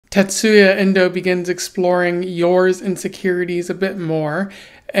Tatsuya Endo begins exploring Yor's insecurities a bit more,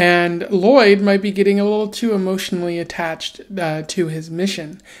 and Loid might be getting a little too emotionally attached to his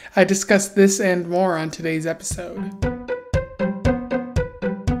mission. I discuss this and more on today's episode.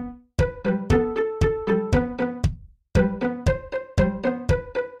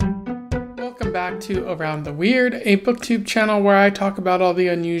 Welcome back to Around the Weird, a booktube channel where I talk about all the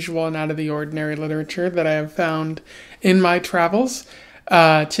unusual and out of the ordinary literature that I have found in my travels.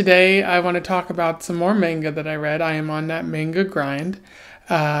 Today I want to talk about some more manga that I read. I am on that manga grind.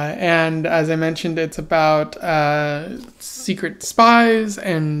 And as I mentioned, it's about secret spies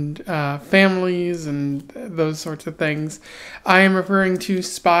and families and those sorts of things. I am referring to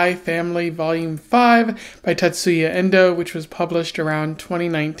Spy Family Volume 5 by Tatsuya Endo, which was published around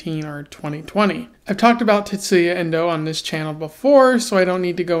 2019 or 2020. I've talked about Tatsuya Endo on this channel before, so I don't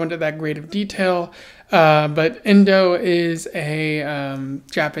need to go into that great of detail. But Endo is a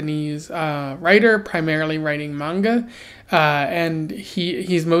Japanese writer, primarily writing manga, and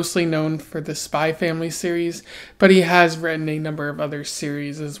he's mostly known for the Spy Family series, but he has written a number of other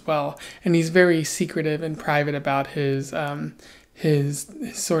series as well, and he's very secretive and private about his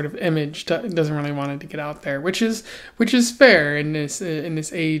sort of image. Doesn't really want it to get out there, which is fair in this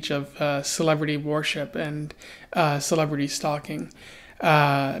age of celebrity worship and celebrity stalking.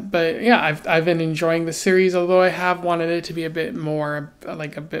 But yeah, I've been enjoying the series, although I have wanted it to be a bit more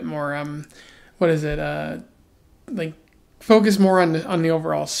focus more on the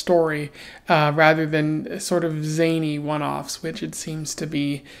overall story, rather than sort of zany one-offs, which it seems to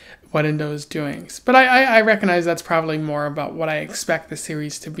be what Endo is doing. But I recognize that's probably more about what I expect the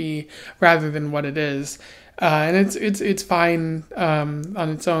series to be rather than what it is. And it's fine on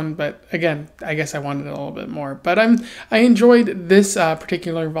its own, but again, I guess I wanted it a little bit more. But I enjoyed this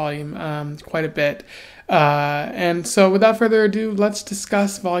particular volume quite a bit. And so without further ado, let's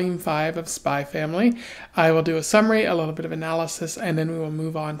discuss Volume 5 of Spy Family. I will do a summary, a little bit of analysis, and then we will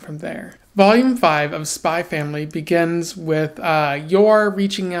move on from there. Volume 5 of Spy Family begins with Yor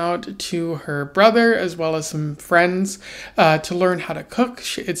reaching out to her brother as well as some friends to learn how to cook.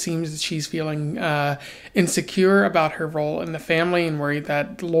 It seems that she's feeling insecure about her role in the family and worried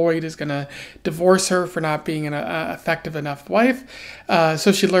that Loid is going to divorce her for not being an effective enough wife.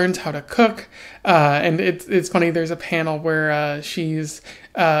 So she learns how to cook. And it's funny, there's a panel where she's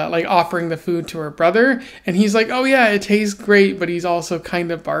like offering the food to her brother, and he's like, oh yeah, it tastes great, but he's also kind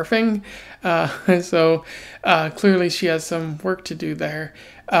of barfing. So clearly she has some work to do there.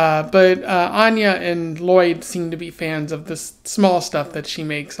 But Anya and Loid seem to be fans of the small stuff that she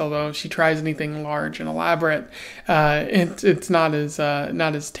makes, although if she tries anything large and elaborate, it's not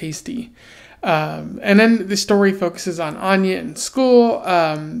as tasty. And then the story focuses on Anya in school.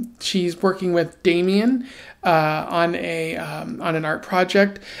 She's working with Damien on an art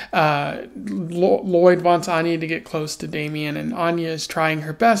project. Loid wants Anya to get close to Damien, and Anya is trying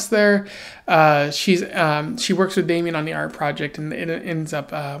her best there. She works with Damien on the art project, and it ends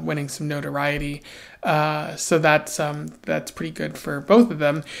up winning some notoriety. So that's pretty good for both of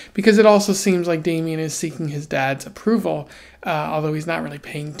them, because it also seems like Damien is seeking his dad's approval, although he's not really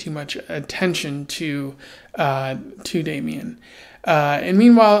paying too much attention to Damien. And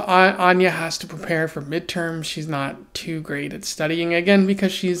meanwhile, Anya has to prepare for midterms. She's not too great at studying, again,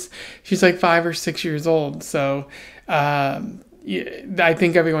 because she's like 5 or 6 years old. So I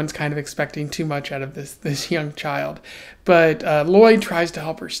think everyone's kind of expecting too much out of this young child. But Loid tries to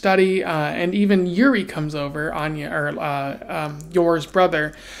help her study, and even Yuri comes over, Yor's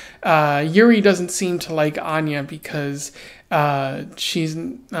brother. Yuri doesn't seem to like Anya because she's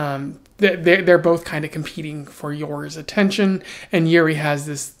they're both kind of competing for Yor's attention, and Yuri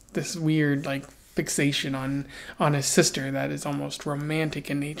has this weird like fixation on his sister that is almost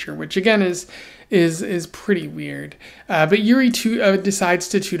romantic in nature, which again is pretty weird. But Yuri decides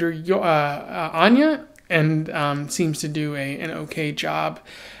to tutor Anya, and seems to do an okay job.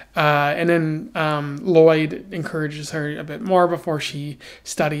 And then Loid encourages her a bit more before she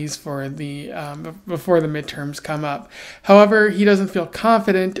studies for before the midterms come up. However, he doesn't feel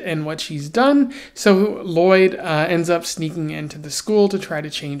confident in what she's done, so Loid ends up sneaking into the school to try to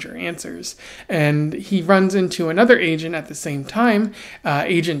change her answers. And he runs into another agent at the same time,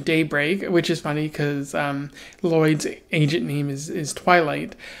 Agent Daybreak, which is funny because Loid's agent name is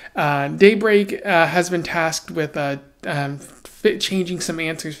Twilight. Daybreak has been tasked with changing some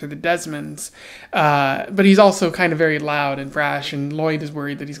answers for the Desmonds, but he's also kind of very loud and brash, and Loid is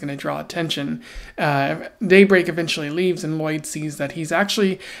worried that he's going to draw attention. Daybreak eventually leaves, and Loid sees that he's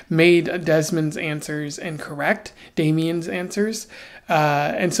actually made Desmond's answers incorrect, Damien's answers,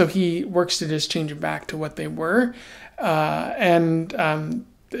 and so he works to just change it back to what they were. And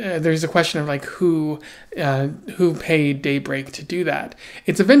there's a question of like who paid Daybreak to do that.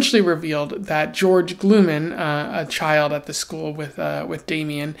 It's eventually revealed that George Glooman, a child at the school with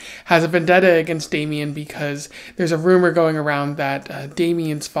Damien, has a vendetta against Damien because there's a rumor going around that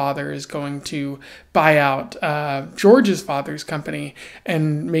Damien's father is going to buy out George's father's company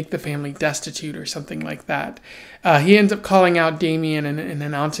and make the family destitute or something like that. He ends up calling out Damien and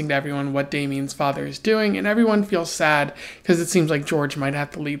announcing to everyone what Damien's father is doing, and everyone feels sad because it seems like George might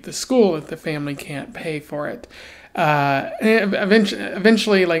have to leave the school if the family can't pay for it.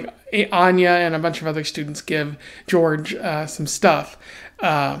 Eventually, like Anya and a bunch of other students give George some stuff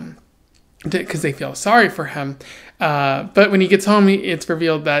because they feel sorry for him. But when he gets home, it's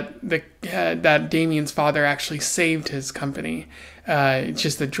revealed that that Damien's father actually saved his company. It's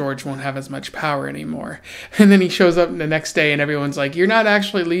just that George won't have as much power anymore. And then he shows up the next day and everyone's like, "You're not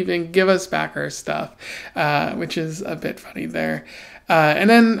actually leaving, give us back our stuff," which is a bit funny there. And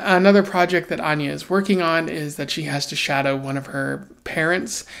then another project that Anya is working on is that she has to shadow one of her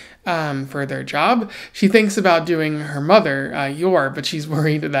parents for their job. She thinks about doing her mother, Yor, but she's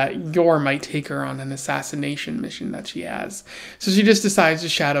worried that Yor might take her on an assassination mission that she has. So she just decides to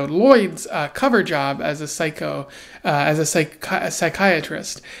shadow Loid's cover job as a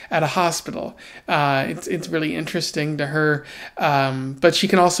psychiatrist at a hospital. It's really interesting to her, but she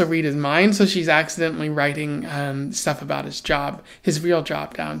can also read his mind, so she's accidentally writing stuff about his real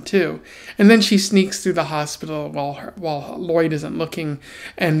job down too. And then she sneaks through the hospital while Loid isn't looking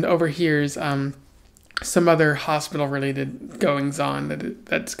and overhears some other hospital-related goings-on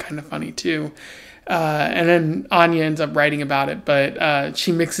that's kind of funny too. And then Anya ends up writing about it, but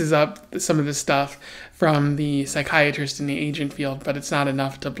she mixes up some of the stuff from the psychiatrist in the agent field, but it's not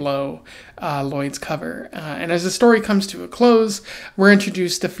enough to blow Loid's cover. And as the story comes to a close, we're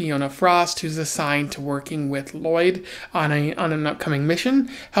introduced to Fiona Frost, who's assigned to working with Loid on an upcoming mission.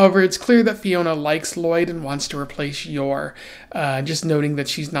 However, it's clear that Fiona likes Loid and wants to replace Yor, just noting that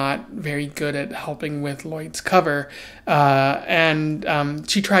she's not very good at helping with Loid's cover. And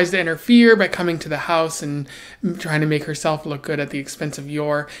she tries to interfere by coming to the house and trying to make herself look good at the expense of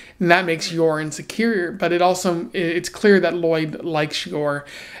Yor, and that makes Yor insecure. But it's clear that Loid likes Yor,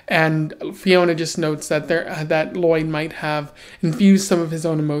 and Fiona just notes that that Loid might have infused some of his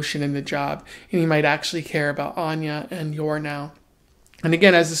own emotion in the job, and he might actually care about Anya and Yor now. And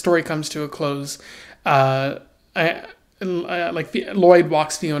again, as the story comes to a close, Loid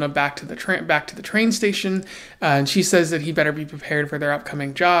walks Fiona back to the train station, and she says that he better be prepared for their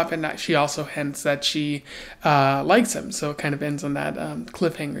upcoming job, and that she also hints that she likes him. So it kind of ends on that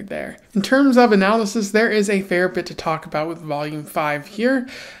cliffhanger there. In terms of analysis, there is a fair bit to talk about with Volume 5 here.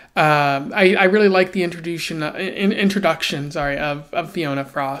 I really like the introduction of Fiona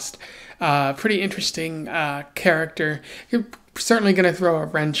Frost. Pretty interesting character. You're certainly going to throw a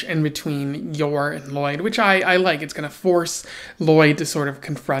wrench in between Yor and Loid, which I like. It's going to force Loid to sort of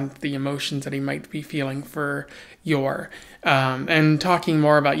confront the emotions that he might be feeling for Yor. And talking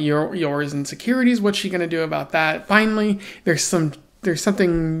more about Yor's insecurities, what's she going to do about that? Finally, there's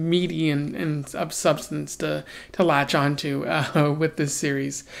something meaty and of substance to latch onto with this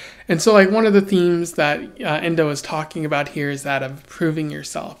series. And so like one of the themes that Endo is talking about here is that of proving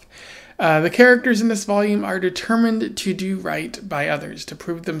yourself. The characters in this volume are determined to do right by others, to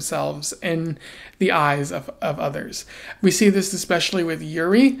prove themselves in the eyes of others. We see this especially with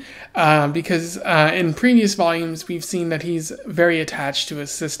Yuri, because in previous volumes we've seen that he's very attached to his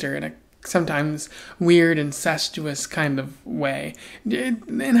sister in a sometimes weird, incestuous kind of way.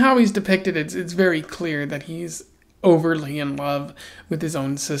 And how he's depicted, it's very clear that he's overly in love with his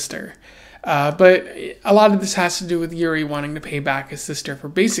own sister. But a lot of this has to do with Yuri wanting to pay back his sister for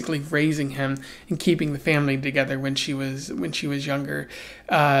basically raising him and keeping the family together when she was younger.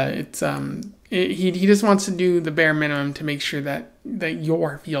 He just wants to do the bare minimum to make sure that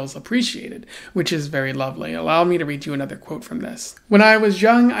Yor feels appreciated, which is very lovely. Allow me to read you another quote from this. "When I was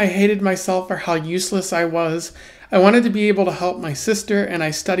young, I hated myself for how useless I was. I wanted to be able to help my sister, and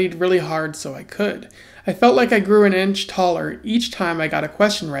I studied really hard so I could. I felt like I grew an inch taller each time I got a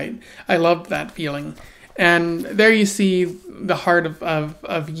question right. I loved that feeling." And there you see the heart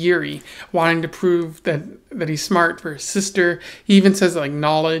of Yuri, wanting to prove that he's smart for his sister. He even says like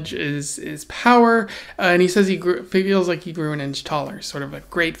knowledge is power, and he says feels like he grew an inch taller. Sort of a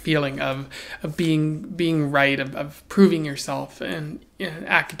great feeling of being right, of proving yourself, and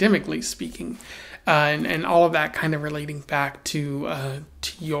academically speaking. And all of that kind of relating back to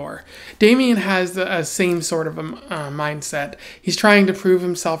to Yor. Damien has the same sort of mindset. He's trying to prove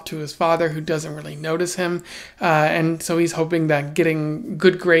himself to his father, who doesn't really notice him, and so he's hoping that getting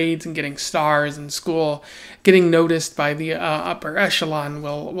good grades and getting stars in school, getting noticed by the upper echelon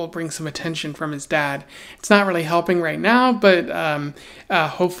will bring some attention from his dad. It's not really helping right now, but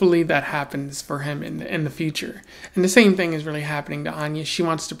hopefully that happens for him in the future. And the same thing is really happening to Anya. She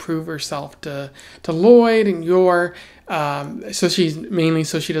wants to prove herself to Loid and Yor. So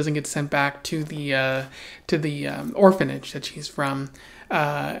she doesn't get sent back to the orphanage that she's from,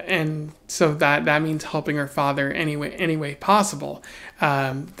 and so that means helping her father any way possible.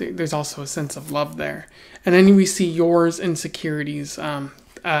 There's also a sense of love there, and then we see Yor's insecurities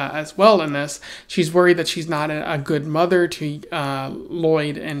as well in this. She's worried that she's not a good mother to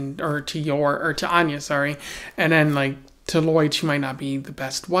Loid or to Yor or to Anya, sorry, and then like to Loid she might not be the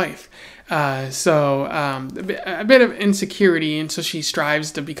best wife. So a bit of insecurity, and so she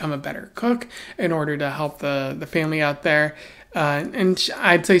strives to become a better cook in order to help the family out there.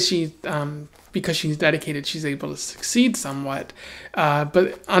 I'd say she, because she's dedicated, she's able to succeed somewhat.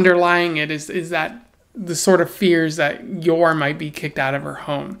 But underlying it is that the sort of fears that Yor might be kicked out of her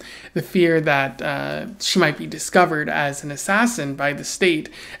home, the fear that she might be discovered as an assassin by the state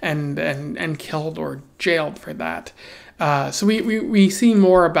and killed or jailed for that. So we see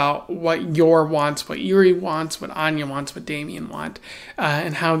more about what Yor wants, what Yuri wants, what Anya wants, what Damien want,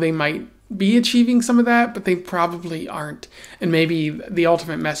 and how they might be achieving some of that, but they probably aren't. And maybe the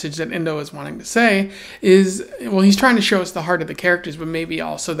ultimate message that Endo is wanting to say is, well, he's trying to show us the heart of the characters, but maybe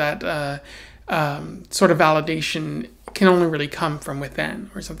also that sort of validation can only really come from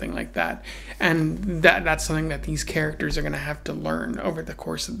within or something like that. And that's something that these characters are going to have to learn over the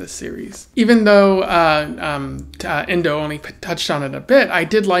course of this series. Even though Endo only touched on it a bit, I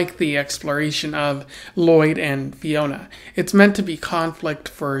did like the exploration of Loid and Fiona. It's meant to be conflict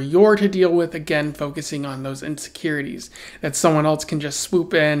for Yor to deal with, again, focusing on those insecurities, that someone else can just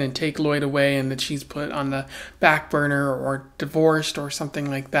swoop in and take Loid away and that she's put on the back burner or divorced or something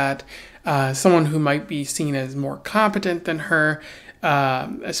like that. Someone who might be seen as more competent than her,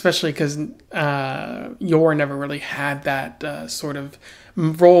 especially because Yor never really had that sort of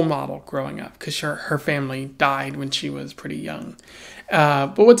role model growing up, because her family died when she was pretty young.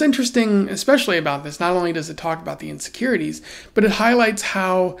 But what's interesting, especially about this, not only does it talk about the insecurities, but it highlights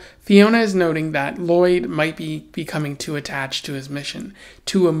how Fiona is noting that Loid might be becoming too attached to his mission,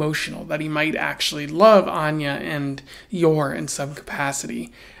 too emotional, that he might actually love Anya and Yor in some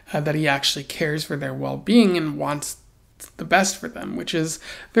capacity. That he actually cares for their well-being and wants the best for them, which is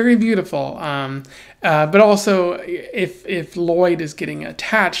very beautiful. But also, if Loid is getting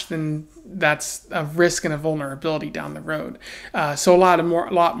attached, then that's a risk and a vulnerability down the road. So a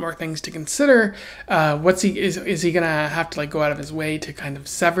lot more things to consider. Is he gonna have to go out of his way to kind of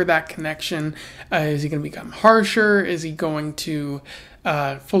sever that connection? Is he gonna become harsher? Is he going to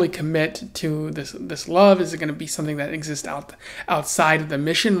fully commit to this love? Is it going to be something that exists outside of the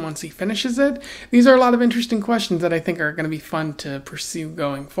mission once he finishes it? These are a lot of interesting questions that I think are going to be fun to pursue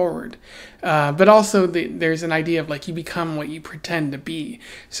going forward. But also there's an idea of you become what you pretend to be.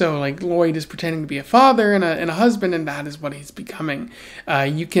 So Loid is pretending to be a father and a husband, and that is what he's becoming.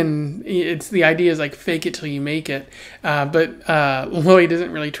 It's the idea is fake it till you make it. But Loid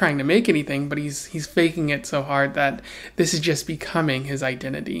isn't really trying to make anything, but he's faking it so hard that this is just becoming his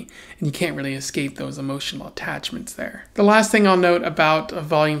identity, and you can't really escape those emotional attachments there. The last thing I'll note about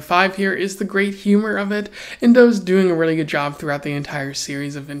Volume 5 here is the great humor of it. Endo's doing a really good job throughout the entire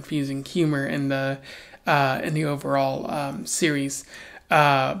series of infusing humor in the overall series.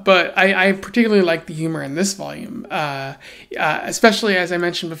 But I particularly like the humor in this volume, especially, as I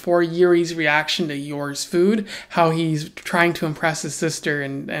mentioned before, Yuri's reaction to Yor's food, how he's trying to impress his sister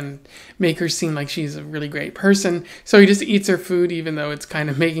and make her seem like she's a really great person. So he just eats her food, even though it's kind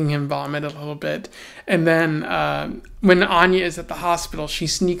of making him vomit a little bit. And then when Anya is at the hospital, she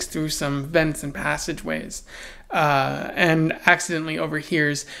sneaks through some vents and passageways. And accidentally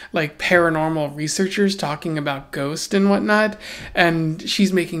overhears paranormal researchers talking about ghosts and whatnot, and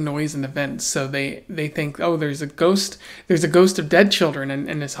she's making noise in the vents, so they think, oh, there's a ghost of dead children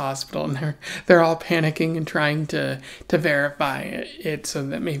in this hospital, and they're all panicking and trying to verify it so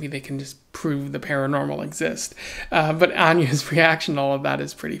that maybe they can just prove the paranormal exists. But Anya's reaction to all of that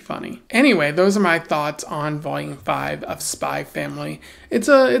is pretty funny. Anyway, those are my thoughts on Volume 5 of Spy Family. It's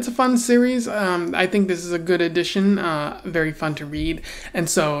a fun series. I think this is a good addition, very fun to read. And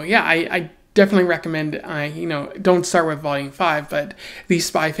so, yeah, I definitely recommend, don't start with volume 5, but the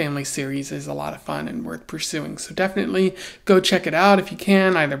Spy Family series is a lot of fun and worth pursuing. So definitely go check it out if you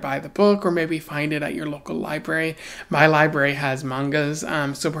can, either buy the book or maybe find it at your local library. My library has mangas,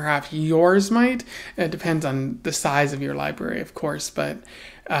 so perhaps yours might. It depends on the size of your library, of course, but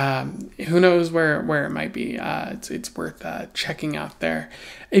who knows where it might be. It's worth checking out there.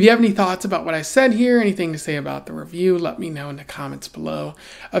 If you have any thoughts about what I said here, anything to say about the review, let me know in the comments below.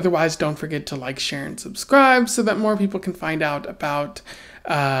 Otherwise, don't forget to like, share, and subscribe so that more people can find out about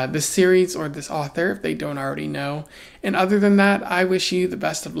this series or this author if they don't already know. And other than that, I wish you the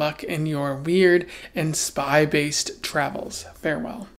best of luck in your weird and spy-based travels. Farewell.